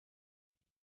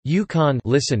Yukon,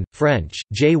 listen, French,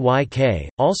 JYK,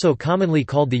 also commonly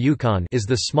called the Yukon, is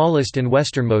the smallest and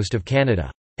westernmost of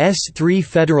Canada's three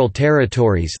federal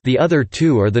territories. The other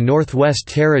two are the Northwest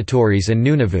Territories and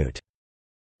Nunavut.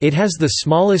 It has the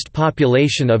smallest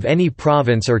population of any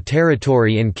province or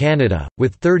territory in Canada,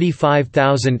 with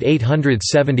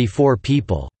 35,874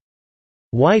 people.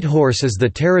 Whitehorse is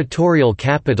the territorial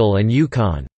capital and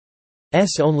Yukon's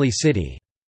only city.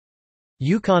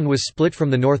 Yukon was split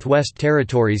from the Northwest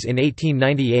Territories in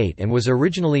 1898 and was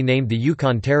originally named the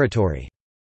Yukon Territory.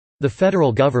 The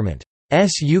federal government's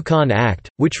Yukon Act,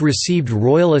 which received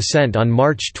royal assent on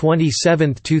March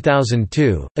 27,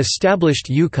 2002, established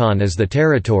Yukon as the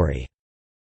territory's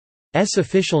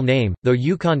official name, though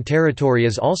Yukon Territory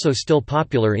is also still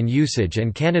popular in usage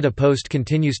and Canada Post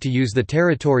continues to use the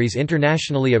territory's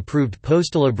internationally approved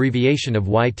postal abbreviation of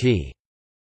YT.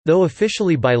 Though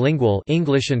officially bilingual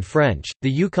English and French,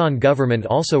 the Yukon government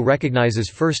also recognizes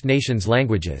First Nations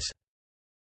languages.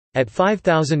 At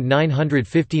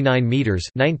 5,959 meters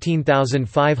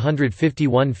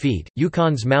 (19,551 feet),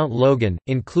 Yukon's Mount Logan,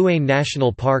 in Kluane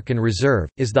National Park and Reserve,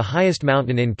 is the highest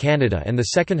mountain in Canada and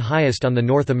the second highest on the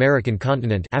North American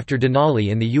continent after Denali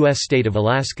in the U.S. state of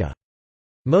Alaska.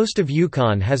 Most of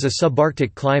Yukon has a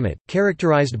subarctic climate,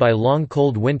 characterized by long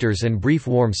cold winters and brief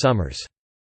warm summers.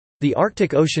 The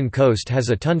Arctic Ocean coast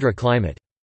has a tundra climate.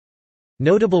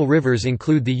 Notable rivers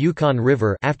include the Yukon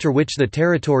River, after which the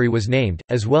territory was named,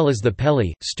 as well as the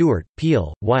Pelly, Stewart,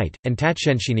 Peel, White, and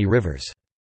Tatshenshini rivers.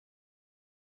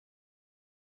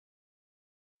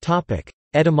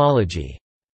 Etymology.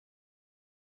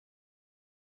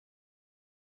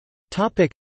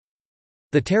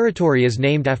 The territory is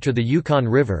named after the Yukon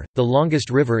River, the longest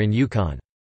river in Yukon.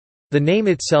 The name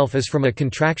itself is from a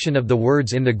contraction of the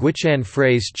words in the Gwich'in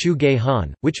phrase Chu Ge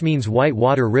Han, which means white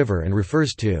water river and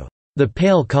refers to the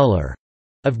pale color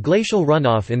of glacial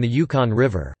runoff in the Yukon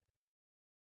River.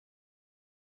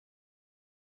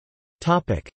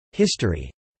 History.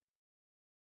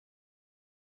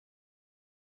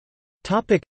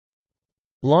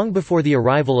 Long before the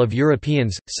arrival of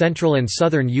Europeans, central and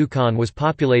southern Yukon was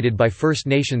populated by First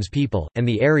Nations people, and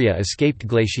the area escaped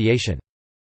glaciation.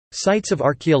 Sites of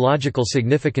archaeological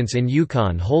significance in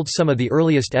Yukon hold some of the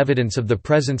earliest evidence of the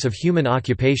presence of human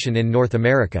occupation in North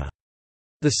America.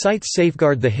 The sites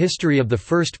safeguard the history of the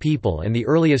first people and the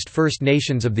earliest First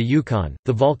Nations of the Yukon.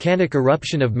 The volcanic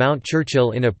eruption of Mount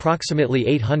Churchill in approximately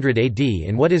 800 AD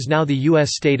in what is now the U.S.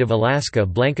 state of Alaska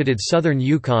blanketed southern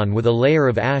Yukon with a layer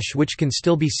of ash which can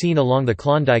still be seen along the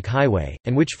Klondike Highway,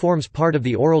 and which forms part of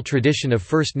the oral tradition of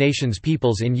First Nations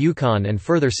peoples in Yukon and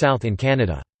further south in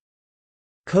Canada.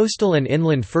 Coastal and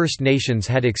inland First Nations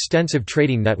had extensive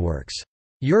trading networks.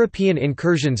 European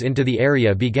incursions into the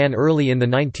area began early in the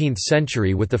 19th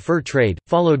century with the fur trade,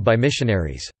 followed by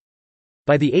missionaries.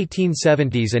 By the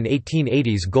 1870s and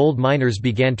 1880s gold miners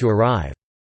began to arrive.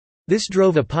 This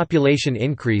drove a population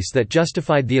increase that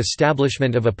justified the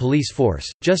establishment of a police force,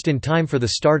 just in time for the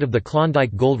start of the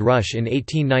Klondike Gold Rush in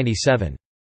 1897.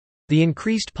 The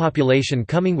increased population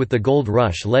coming with the gold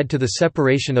rush led to the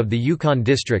separation of the Yukon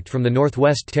District from the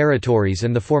Northwest Territories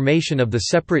and the formation of the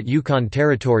separate Yukon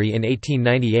Territory in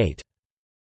 1898.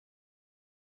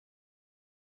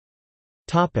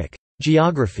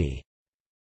 Geography.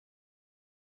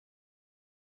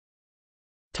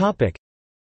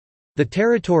 The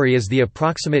territory is the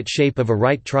approximate shape of a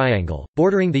right triangle,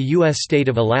 bordering the U.S. state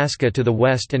of Alaska to the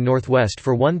west and northwest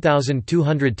for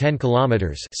 1,210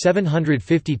 kilometers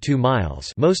 (752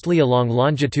 miles), mostly along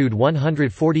longitude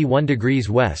 141 degrees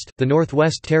west, the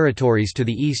Northwest Territories to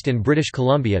the east and British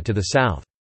Columbia to the south.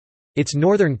 Its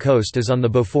northern coast is on the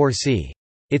Beaufort Sea.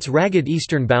 Its ragged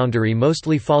eastern boundary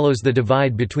mostly follows the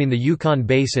divide between the Yukon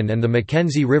Basin and the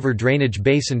Mackenzie River drainage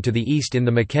basin to the east in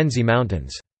the Mackenzie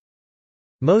Mountains.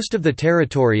 Most of the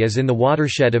territory is in the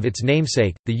watershed of its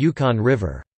namesake, the Yukon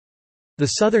River.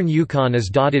 The southern Yukon is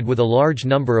dotted with a large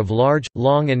number of large,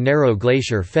 long and narrow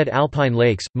glacier-fed alpine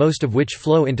lakes, most of which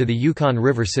flow into the Yukon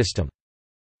River system.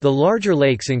 The larger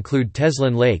lakes include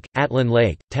Teslin Lake, Atlin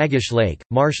Lake, Tagish Lake,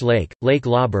 Marsh Lake, Lake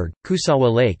Lauberg,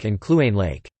 Kusawa Lake and Kluane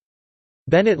Lake.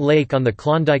 Bennett Lake on the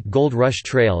Klondike Gold Rush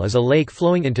Trail is a lake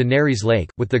flowing into Nares Lake,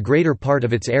 with the greater part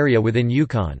of its area within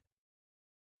Yukon.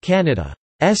 Canada's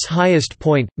highest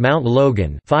point, Mount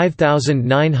Logan,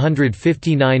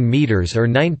 5,959 meters or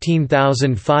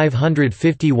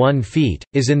 19,551 feet,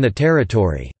 is in the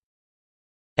territory's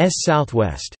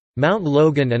southwest. Mount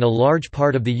Logan and a large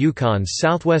part of the Yukon's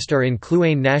southwest are in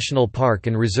Kluane National Park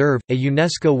and Reserve, a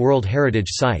UNESCO World Heritage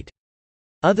Site.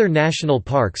 Other national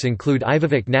parks include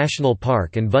Ivavik National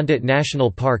Park and Vuntut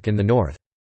National Park in the north.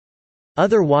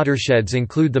 Other watersheds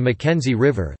include the Mackenzie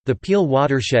River, the Peel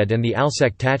watershed and the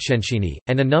Alsek Tatshenshini,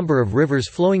 and a number of rivers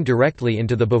flowing directly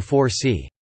into the Beaufort Sea.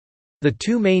 The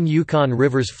two main Yukon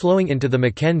rivers flowing into the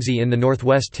Mackenzie in the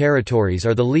Northwest Territories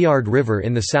are the Liard River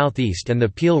in the southeast and the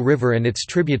Peel River and its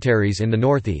tributaries in the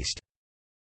northeast.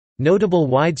 Notable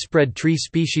widespread tree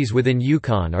species within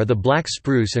Yukon are the black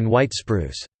spruce and white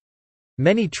spruce.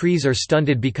 Many trees are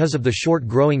stunted because of the short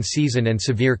growing season and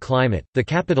severe climate. The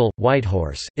capital,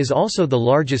 Whitehorse, is also the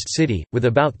largest city, with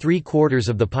about 3/4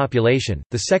 of the population.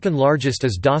 The second largest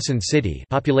is Dawson City,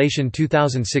 population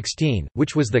 2016,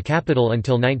 which was the capital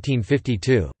until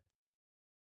 1952.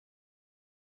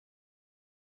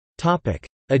 Topic: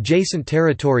 Adjacent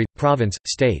territory, province,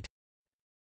 state.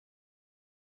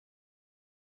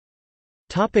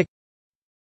 Topic: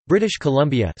 British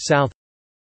Columbia, south.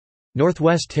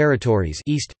 Northwest Territories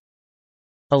east,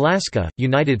 Alaska,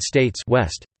 United States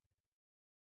west.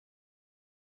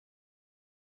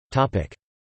 Topic: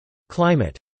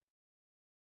 Climate.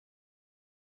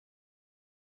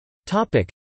 Topic: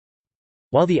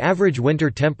 While the average winter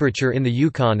temperature in the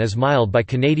Yukon is mild by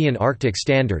Canadian Arctic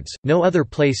standards, no other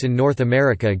place in North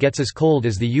America gets as cold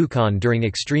as the Yukon during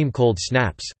extreme cold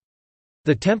snaps.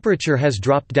 The temperature has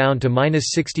dropped down to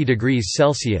 -60 degrees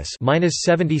Celsius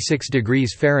 (-76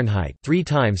 degrees Fahrenheit) 3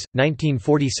 times,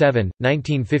 1947,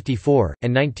 1954,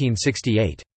 and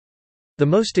 1968. The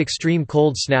most extreme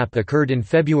cold snap occurred in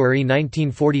February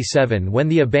 1947 when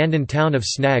the abandoned town of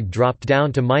Snag dropped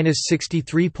down to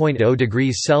 -63.0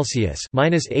 degrees Celsius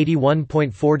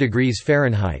 (-81.4 degrees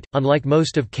Fahrenheit). Unlike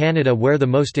most of Canada where the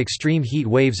most extreme heat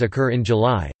waves occur in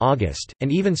July, August,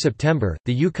 and even September,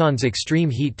 the Yukon's extreme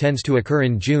heat tends to occur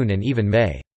in June and even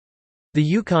May. The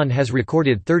Yukon has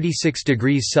recorded 36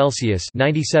 degrees Celsius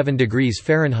 (97 degrees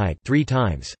Fahrenheit) 3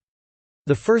 times.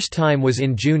 The first time was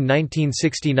in June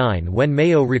 1969 when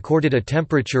Mayo recorded a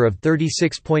temperature of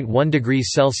 36.1 degrees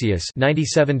Celsius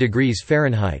 (97 degrees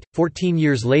Fahrenheit). 14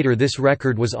 years later this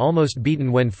record was almost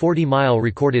beaten when 40 Mile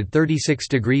recorded 36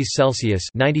 degrees Celsius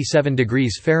 (97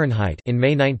 degrees Fahrenheit) in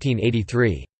May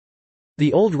 1983.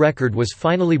 The old record was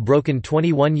finally broken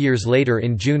 21 years later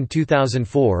in June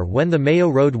 2004 when the Mayo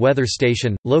Road Weather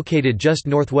Station, located just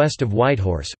northwest of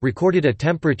Whitehorse, recorded a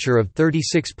temperature of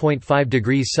 36.5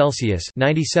 degrees Celsius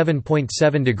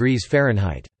 (97.7 degrees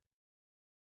Fahrenheit).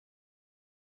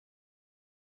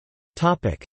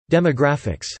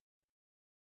 Demographics.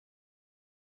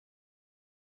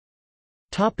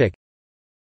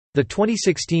 The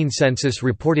 2016 census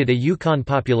reported a Yukon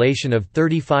population of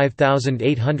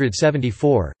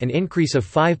 35,874, an increase of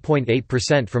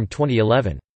 5.8% from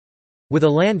 2011. With a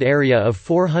land area of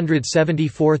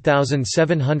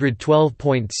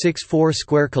 474,712.64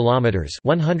 square kilometers,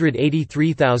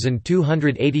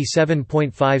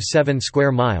 183,287.57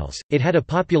 square miles, it had a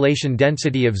population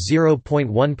density of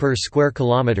 0.1 per square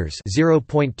kilometers,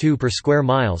 0.2 per square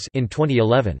miles in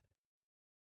 2011.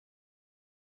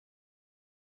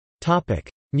 Topic: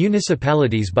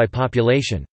 Municipalities by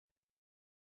population.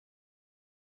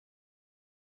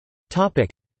 Topic: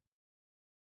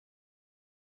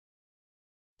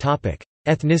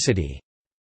 Ethnicity.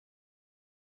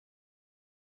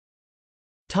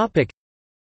 Topic: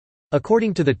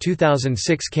 According to the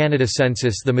 2006 Canada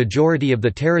census, the majority of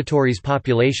the territory's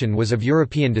population was of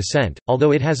European descent,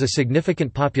 although it has a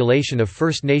significant population of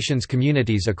First Nations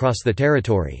communities across the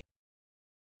territory.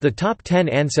 The top 10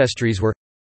 ancestries were: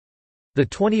 the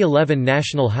 2011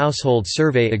 National Household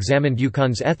Survey examined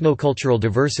Yukon's ethnocultural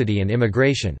diversity and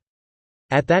immigration.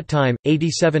 At that time,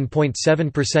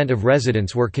 87.7% of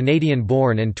residents were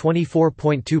Canadian-born and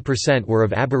 24.2% were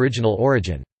of Aboriginal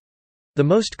origin. The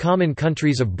most common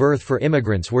countries of birth for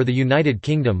immigrants were the United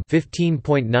Kingdom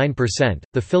 15.9%,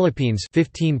 the Philippines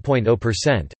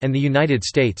 15.0%, and the United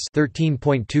States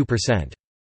 13.2%.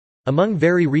 Among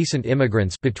very recent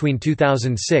immigrants between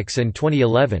 2006 and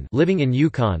 2011 living in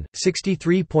Yukon,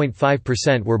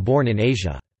 63.5% were born in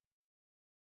Asia.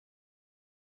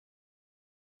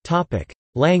 Topic: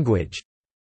 Language.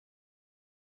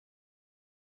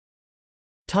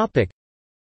 Topic: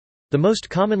 The most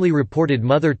commonly reported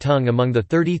mother tongue among the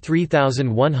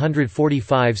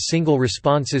 33,145 single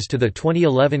responses to the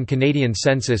 2011 Canadian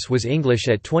census was English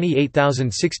at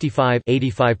 28,065,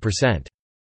 85%.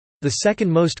 The second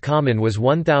most common was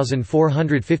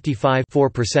 1,455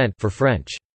 4% for French.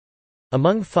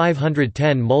 Among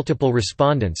 510 multiple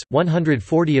respondents,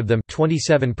 140 of them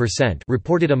 27%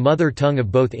 reported a mother tongue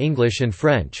of both English and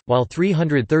French, while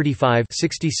 335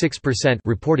 66%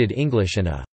 reported English and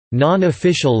a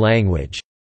non-official language,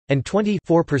 and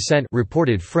 24%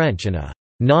 reported French and a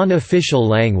non-official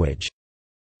language.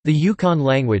 The Yukon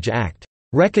Language Act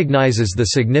recognizes the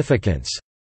significance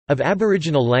Of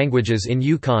Aboriginal languages in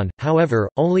Yukon, however,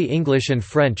 only English and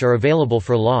French are available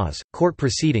for laws, court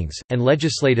proceedings, and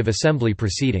legislative assembly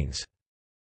proceedings.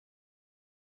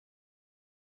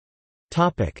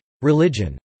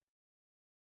 Religion.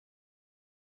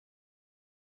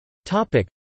 The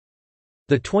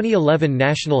 2011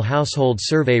 National Household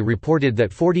Survey reported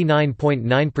that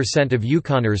 49.9% of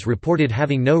Yukoners reported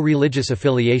having no religious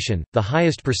affiliation, the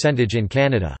highest percentage in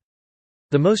Canada.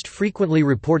 The most frequently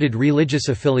reported religious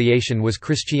affiliation was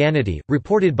Christianity,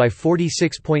 reported by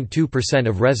 46.2%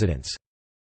 of residents.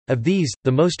 Of these,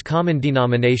 the most common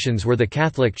denominations were the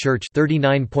Catholic Church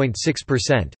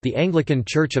 39.6%, the Anglican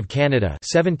Church of Canada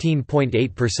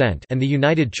 17.8%, and the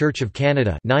United Church of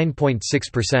Canada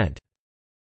 9.6%.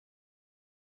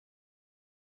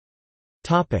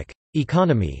 Topic: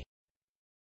 Economy.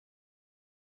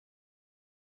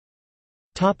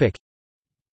 Topic: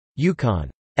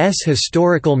 Yukon's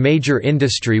historical major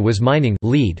industry was mining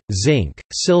lead, zinc,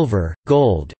 silver,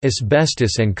 gold,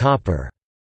 asbestos and copper.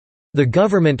 The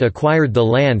government acquired the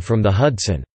land from the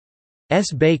Hudson's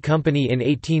Bay Company in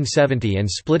 1870 and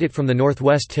split it from the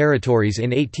Northwest Territories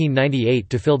in 1898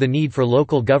 to fill the need for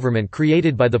local government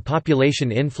created by the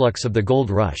population influx of the gold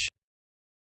rush.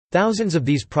 Thousands of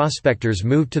these prospectors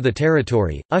moved to the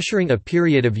territory, ushering a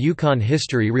period of Yukon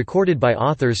history recorded by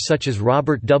authors such as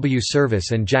Robert W.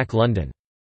 Service and Jack London.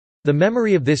 The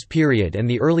memory of this period and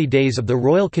the early days of the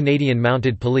Royal Canadian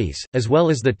Mounted Police, as well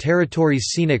as the territory's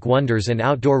scenic wonders and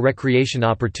outdoor recreation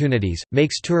opportunities,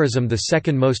 makes tourism the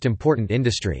second most important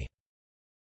industry.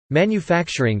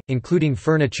 Manufacturing, including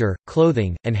furniture,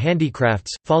 clothing, and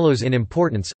handicrafts, follows in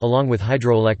importance, along with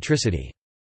hydroelectricity.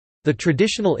 The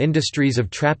traditional industries of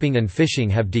trapping and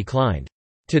fishing have declined.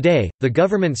 Today, the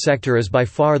government sector is by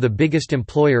far the biggest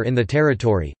employer in the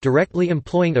territory, directly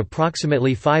employing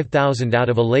approximately 5,000 out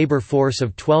of a labor force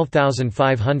of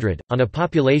 12,500, on a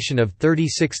population of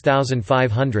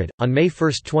 36,500. On May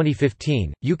 1,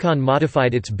 2015, Yukon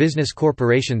modified its Business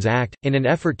Corporations Act, in an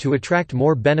effort to attract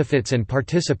more benefits and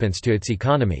participants to its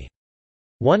economy.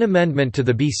 One amendment to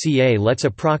the BCA lets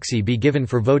a proxy be given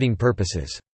for voting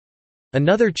purposes.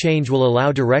 Another change will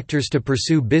allow directors to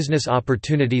pursue business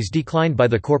opportunities declined by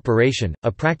the corporation,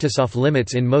 a practice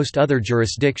off-limits in most other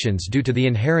jurisdictions due to the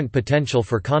inherent potential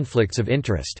for conflicts of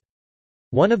interest.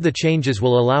 One of the changes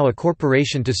will allow a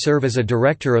corporation to serve as a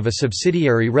director of a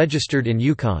subsidiary registered in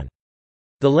Yukon.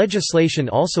 The legislation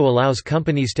also allows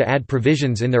companies to add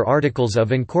provisions in their articles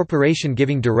of incorporation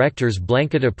giving directors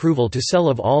blanket approval to sell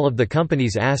of all of the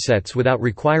company's assets without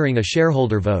requiring a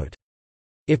shareholder vote.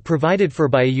 If provided for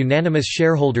by a unanimous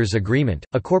shareholders' agreement,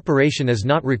 a corporation is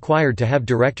not required to have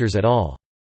directors at all.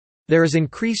 There is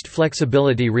increased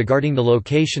flexibility regarding the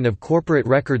location of corporate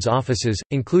records offices,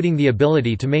 including the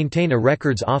ability to maintain a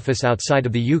records office outside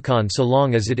of the Yukon so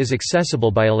long as it is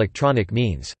accessible by electronic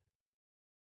means.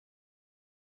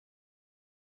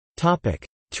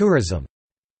 Tourism.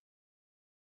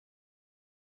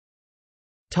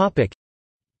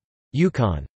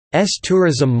 Yukon's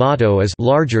tourism motto is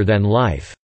 "larger than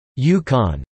life."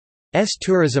 Yukon's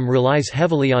tourism relies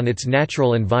heavily on its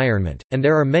natural environment, and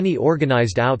there are many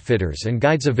organized outfitters and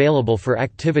guides available for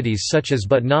activities such as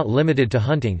but not limited to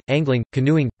hunting, angling,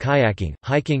 canoeing, kayaking,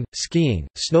 hiking, skiing,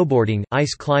 snowboarding,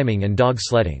 ice climbing and dog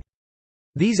sledding.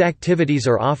 These activities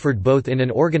are offered both in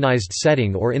an organized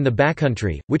setting or in the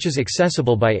backcountry, which is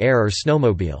accessible by air or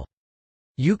snowmobile.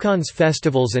 Yukon's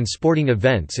festivals and sporting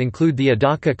events include the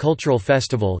Adaka Cultural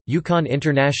Festival, Yukon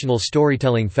International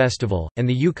Storytelling Festival, and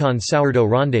the Yukon Sourdough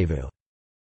Rendezvous.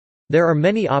 There are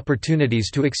many opportunities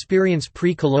to experience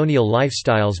pre-colonial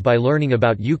lifestyles by learning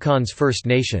about Yukon's First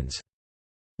Nations.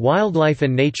 Wildlife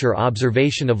and nature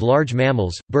observation of large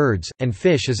mammals, birds, and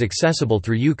fish is accessible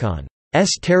through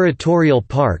Yukon's territorial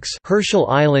parks: Herschel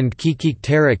Island Kikik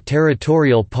Tarik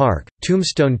Territorial Park,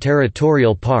 Tombstone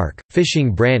Territorial Park,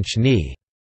 Fishing Branch Ni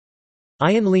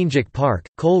Ianlinjik Park,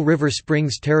 Coal River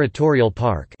Springs Territorial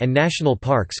Park and National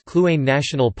Parks: Kluane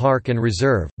National Park and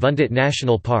Reserve, Vundit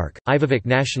National Park, Ivavik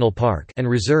National Park and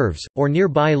Reserves, or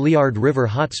nearby Liard River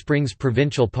Hot Springs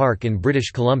Provincial Park in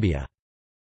British Columbia.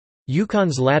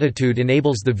 Yukon's latitude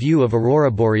enables the view of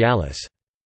Aurora Borealis.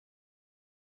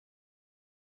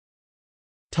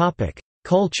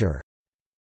 Culture.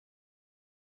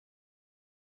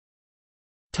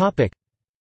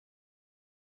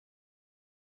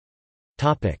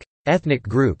 Ethnic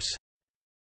groups.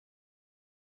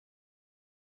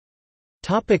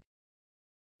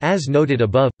 As noted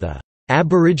above, the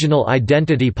Aboriginal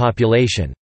identity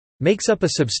population makes up a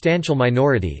substantial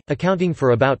minority, accounting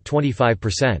for about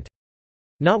 25%.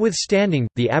 Notwithstanding,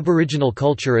 the Aboriginal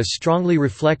culture is strongly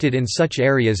reflected in such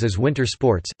areas as winter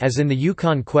sports, as in the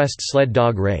Yukon Quest sled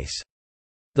dog race.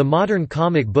 The modern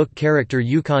comic book character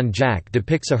Yukon Jack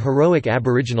depicts a heroic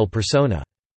Aboriginal persona.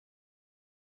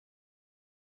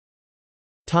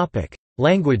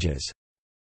 Languages.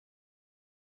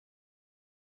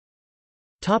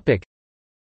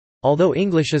 Although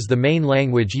English is the main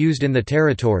language used in the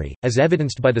territory, as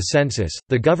evidenced by the census,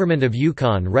 the Government of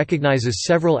Yukon recognizes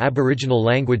several Aboriginal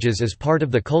languages as part of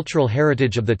the cultural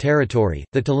heritage of the territory,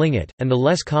 the Tlingit, and the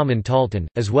less common Tahltan,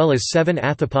 as well as 7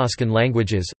 Athapascan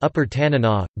languages, Upper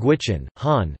Tanana, Gwich'in,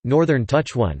 Han, Northern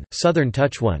Tuch'wan, Southern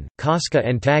Tuch'wan, Kaska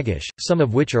and Tagish, some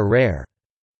of which are rare.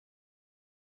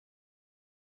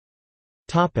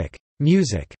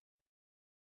 Music.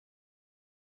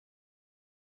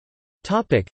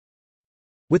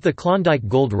 With the Klondike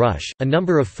Gold Rush, a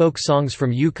number of folk songs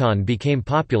from Yukon became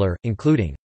popular,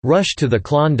 including "Rush to the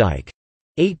Klondike"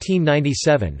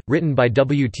 1897, written by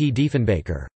W. T.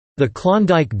 Diefenbaker, "The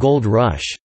Klondike Gold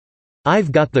Rush",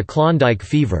 "I've Got the Klondike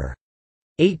Fever"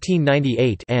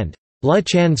 1898, and "La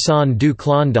Chanson du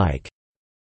Klondike".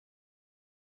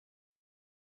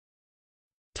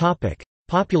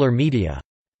 Popular media.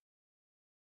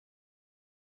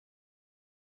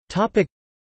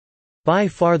 By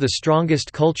far the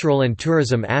strongest cultural and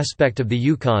tourism aspect of the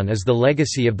Yukon is the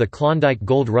legacy of the Klondike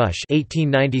Gold Rush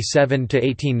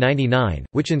 1897–1899,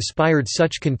 which inspired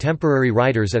such contemporary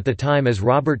writers at the time as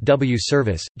Robert W.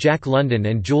 Service, Jack London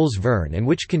and Jules Verne, and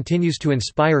which continues to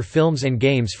inspire films and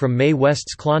games from Mae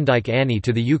West's Klondike Annie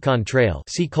to the Yukon Trail.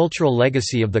 See Cultural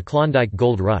legacy of the Klondike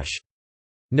Gold Rush.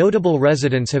 Notable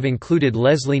residents have included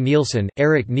Leslie Nielsen,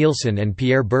 Eric Nielsen and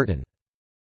Pierre Burton.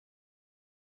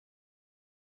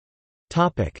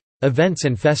 Events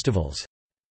and festivals.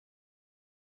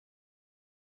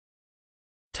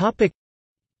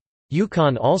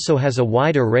 Yukon also has a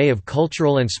wide array of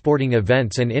cultural and sporting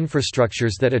events and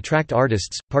infrastructures that attract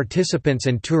artists, participants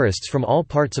and tourists from all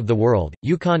parts of the world.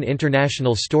 Yukon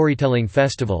International Storytelling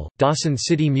Festival, Dawson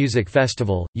City Music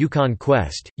Festival, Yukon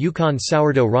Quest, Yukon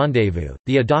Sourdough Rendezvous,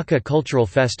 the Adaka Cultural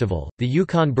Festival, the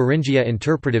Yukon Beringia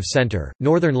Interpretive Center,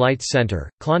 Northern Lights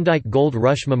Center, Klondike Gold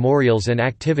Rush Memorials and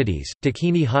Activities,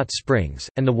 Dakini Hot Springs,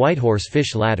 and the Whitehorse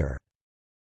Fish Ladder.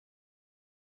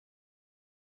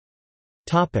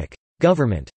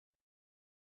 Government.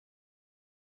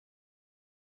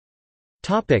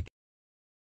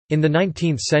 In the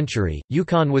 19th century,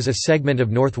 Yukon was a segment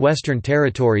of Northwestern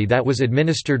Territory that was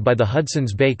administered by the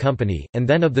Hudson's Bay Company, and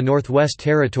then of the Northwest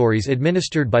Territories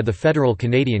administered by the federal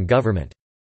Canadian government.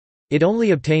 It only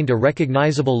obtained a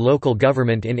recognizable local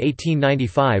government in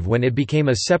 1895 when it became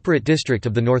a separate district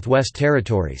of the Northwest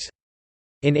Territories.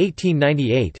 In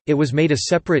 1898, it was made a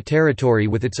separate territory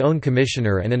with its own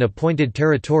commissioner and an appointed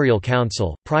territorial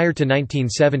council. Prior to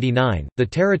 1979, the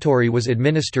territory was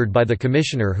administered by the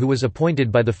commissioner who was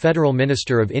appointed by the Federal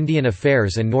Minister of Indian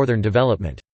Affairs and Northern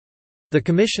Development. The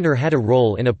commissioner had a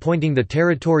role in appointing the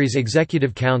territory's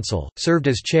executive council, served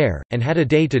as chair, and had a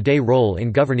day-to-day role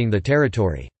in governing the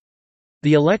territory.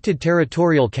 The elected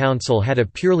territorial council had a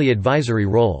purely advisory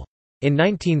role. In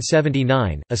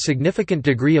 1979, a significant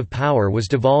degree of power was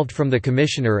devolved from the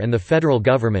Commissioner and the federal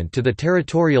government to the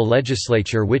territorial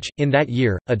legislature which, in that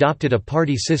year, adopted a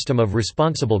party system of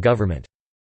responsible government.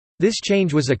 This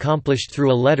change was accomplished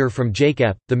through a letter from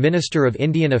Jacob, the Minister of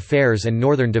Indian Affairs and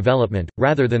Northern Development,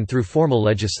 rather than through formal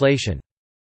legislation.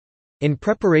 In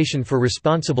preparation for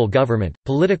responsible government,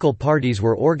 political parties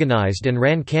were organized and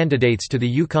ran candidates to the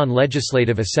Yukon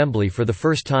Legislative Assembly for the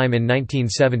first time in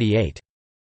 1978.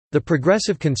 The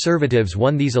Progressive Conservatives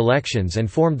won these elections and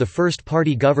formed the first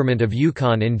party government of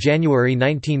Yukon in January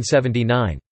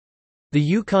 1979. The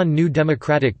Yukon New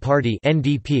Democratic Party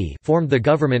 (NDP) formed the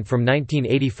government from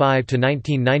 1985 to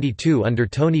 1992 under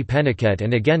Tony Penniket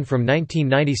and again from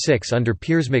 1996 under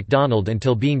Piers MacDonald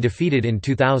until being defeated in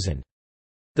 2000.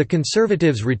 The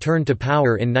Conservatives returned to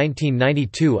power in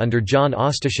 1992 under John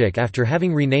Ostashik after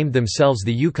having renamed themselves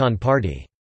the Yukon Party.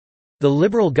 The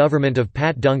Liberal government of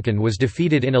Pat Duncan was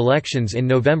defeated in elections in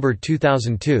November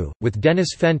 2002, with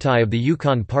Dennis Fentai of the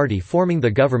Yukon Party forming the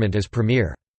government as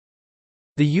premier.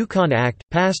 The Yukon Act,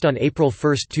 passed on April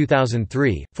 1,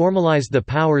 2003, formalized the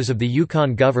powers of the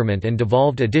Yukon government and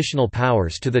devolved additional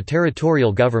powers to the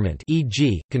territorial government,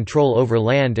 e.g., control over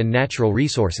land and natural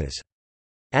resources.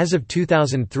 As of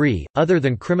 2003, other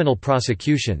than criminal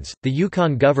prosecutions, the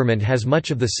Yukon government has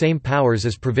much of the same powers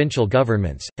as provincial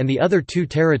governments, and the other two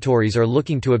territories are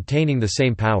looking to obtaining the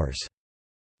same powers.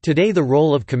 Today the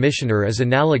role of commissioner is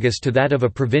analogous to that of a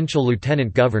provincial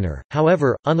lieutenant governor.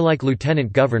 However, unlike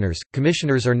lieutenant governors,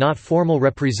 commissioners are not formal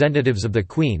representatives of the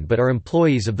Queen but are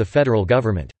employees of the federal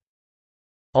government.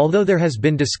 Although there has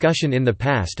been discussion in the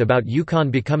past about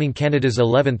Yukon becoming Canada's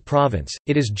 11th province,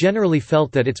 it is generally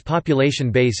felt that its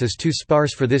population base is too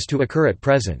sparse for this to occur at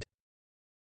present.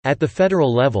 At the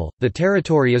federal level, the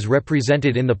territory is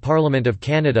represented in the Parliament of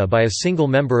Canada by a single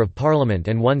Member of Parliament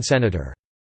and one Senator.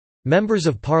 Members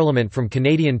of Parliament from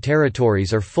Canadian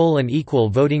territories are full and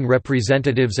equal voting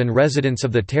representatives, and residents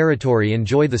of the territory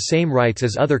enjoy the same rights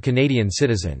as other Canadian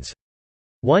citizens.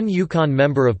 One Yukon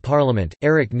Member of Parliament,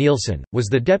 Eric Nielsen, was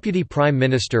the Deputy Prime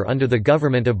Minister under the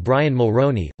government of Brian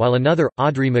Mulroney, while another,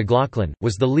 Audrey McLaughlin,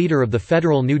 was the leader of the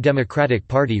federal New Democratic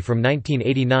Party from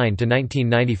 1989 to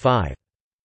 1995.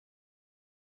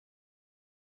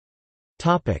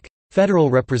 Federal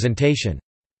representation.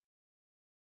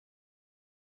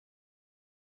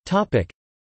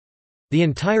 The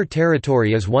entire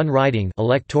territory is one riding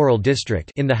electoral district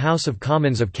in the House of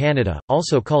Commons of Canada,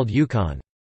 also called Yukon.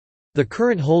 The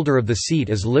current holder of the seat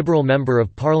is Liberal Member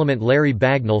of Parliament Larry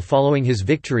Bagnall following his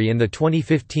victory in the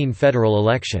 2015 federal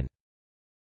election.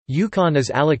 Yukon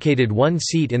is allocated one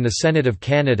seat in the Senate of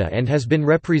Canada and has been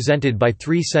represented by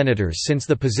 3 senators since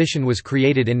the position was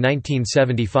created in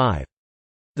 1975.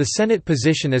 The Senate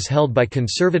position is held by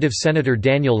Conservative Senator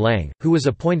Daniel Lang, who was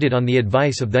appointed on the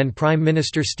advice of then Prime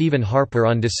Minister Stephen Harper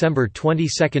on December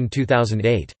 22,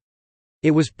 2008.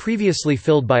 It was previously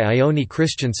filled by Ione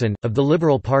Christensen, of the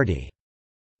Liberal Party.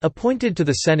 Appointed to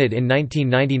the Senate in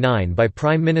 1999 by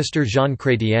Prime Minister Jean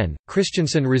Chrétien,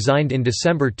 Christensen resigned in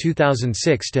December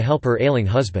 2006 to help her ailing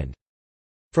husband.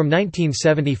 From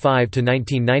 1975 to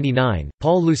 1999,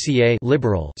 Paul Lussier,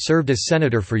 Liberal, served as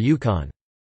Senator for Yukon.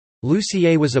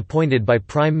 Lussier was appointed by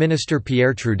Prime Minister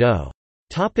Pierre Trudeau.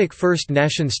 First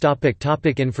Nations.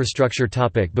 Infrastructure.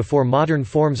 Before modern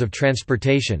forms of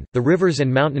transportation, the rivers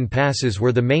and mountain passes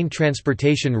were the main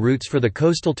transportation routes for the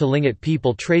coastal Tlingit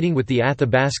people trading with the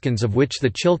Athabascans, of which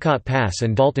the Chilkat Pass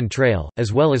and Dalton Trail,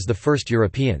 as well as the first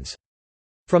Europeans.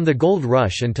 From the Gold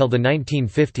Rush until the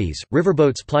 1950s,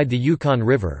 riverboats plied the Yukon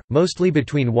River, mostly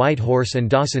between Whitehorse and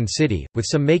Dawson City, with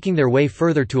some making their way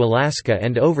further to Alaska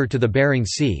and over to the Bering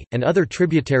Sea, and other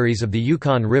tributaries of the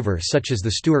Yukon River such as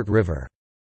the Stewart River.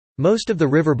 Most of the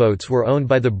riverboats were owned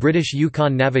by the British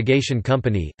Yukon Navigation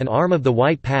Company, an arm of the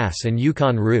White Pass and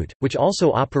Yukon Route, which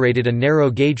also operated a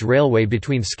narrow-gauge railway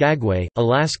between Skagway,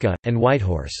 Alaska, and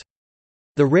Whitehorse.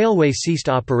 The railway ceased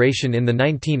operation in the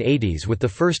 1980s with the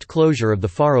first closure of the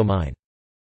Faro mine.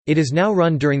 It is now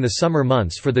run during the summer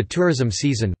months for the tourism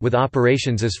season, with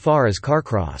operations as far as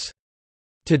Carcross.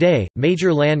 Today,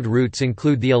 major land routes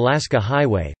include the Alaska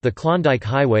Highway, the Klondike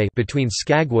Highway between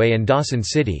Skagway and Dawson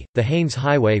City, the Haines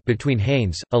Highway between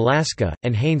Haines, Alaska,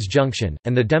 and Haines Junction,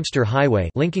 and the Dempster Highway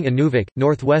linking Inuvik,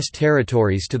 Northwest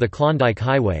Territories to the Klondike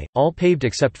Highway, all paved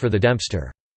except for the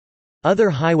Dempster.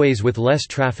 Other highways with less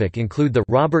traffic include the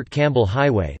Robert Campbell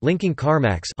Highway linking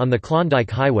Carmacks on the Klondike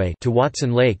Highway to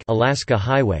Watson Lake Alaska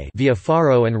Highway via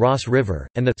Faro and Ross River,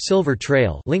 and the Silver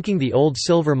Trail linking the old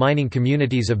silver mining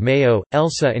communities of Mayo,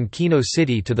 Elsa and Keno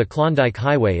City to the Klondike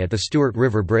Highway at the Stewart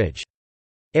River Bridge.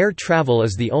 Air travel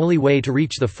is the only way to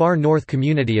reach the far north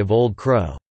community of Old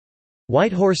Crow.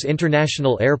 Whitehorse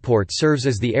International Airport serves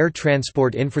as the air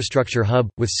transport infrastructure hub,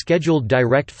 with scheduled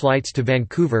direct flights to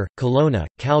Vancouver, Kelowna,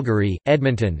 Calgary,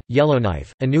 Edmonton,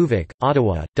 Yellowknife, Inuvik,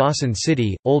 Ottawa, Dawson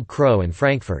City, Old Crow and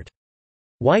Frankfurt.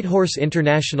 Whitehorse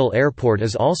International Airport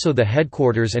is also the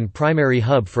headquarters and primary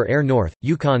hub for Air North,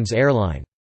 Yukon's airline.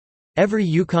 Every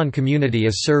Yukon community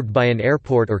is served by an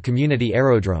airport or community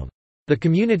aerodrome. The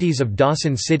communities of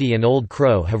Dawson City and Old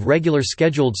Crow have regular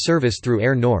scheduled service through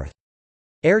Air North.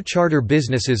 Air charter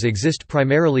businesses exist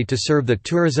primarily to serve the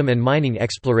tourism and mining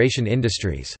exploration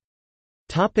industries.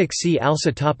 See also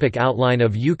Outline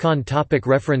of Yukon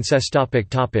References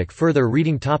Further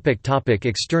reading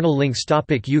External links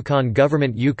Yukon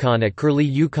Government Yukon at Curlie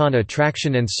Yukon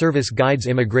Attraction and Service Guides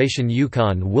Immigration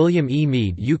Yukon William E.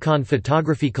 Mead Yukon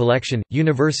Photography Collection,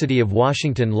 University of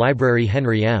Washington Library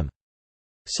Henry M.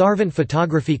 Sarvant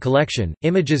Photography Collection,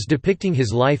 images depicting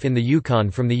his life in the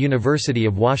Yukon from the University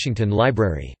of Washington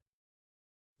Library.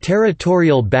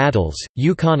 Territorial Battles,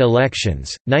 Yukon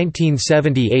Elections,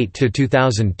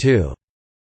 1978–2002.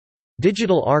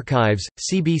 Digital Archives,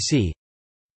 CBC.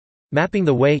 Mapping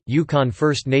the Way, Yukon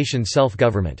First Nation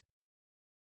Self-Government.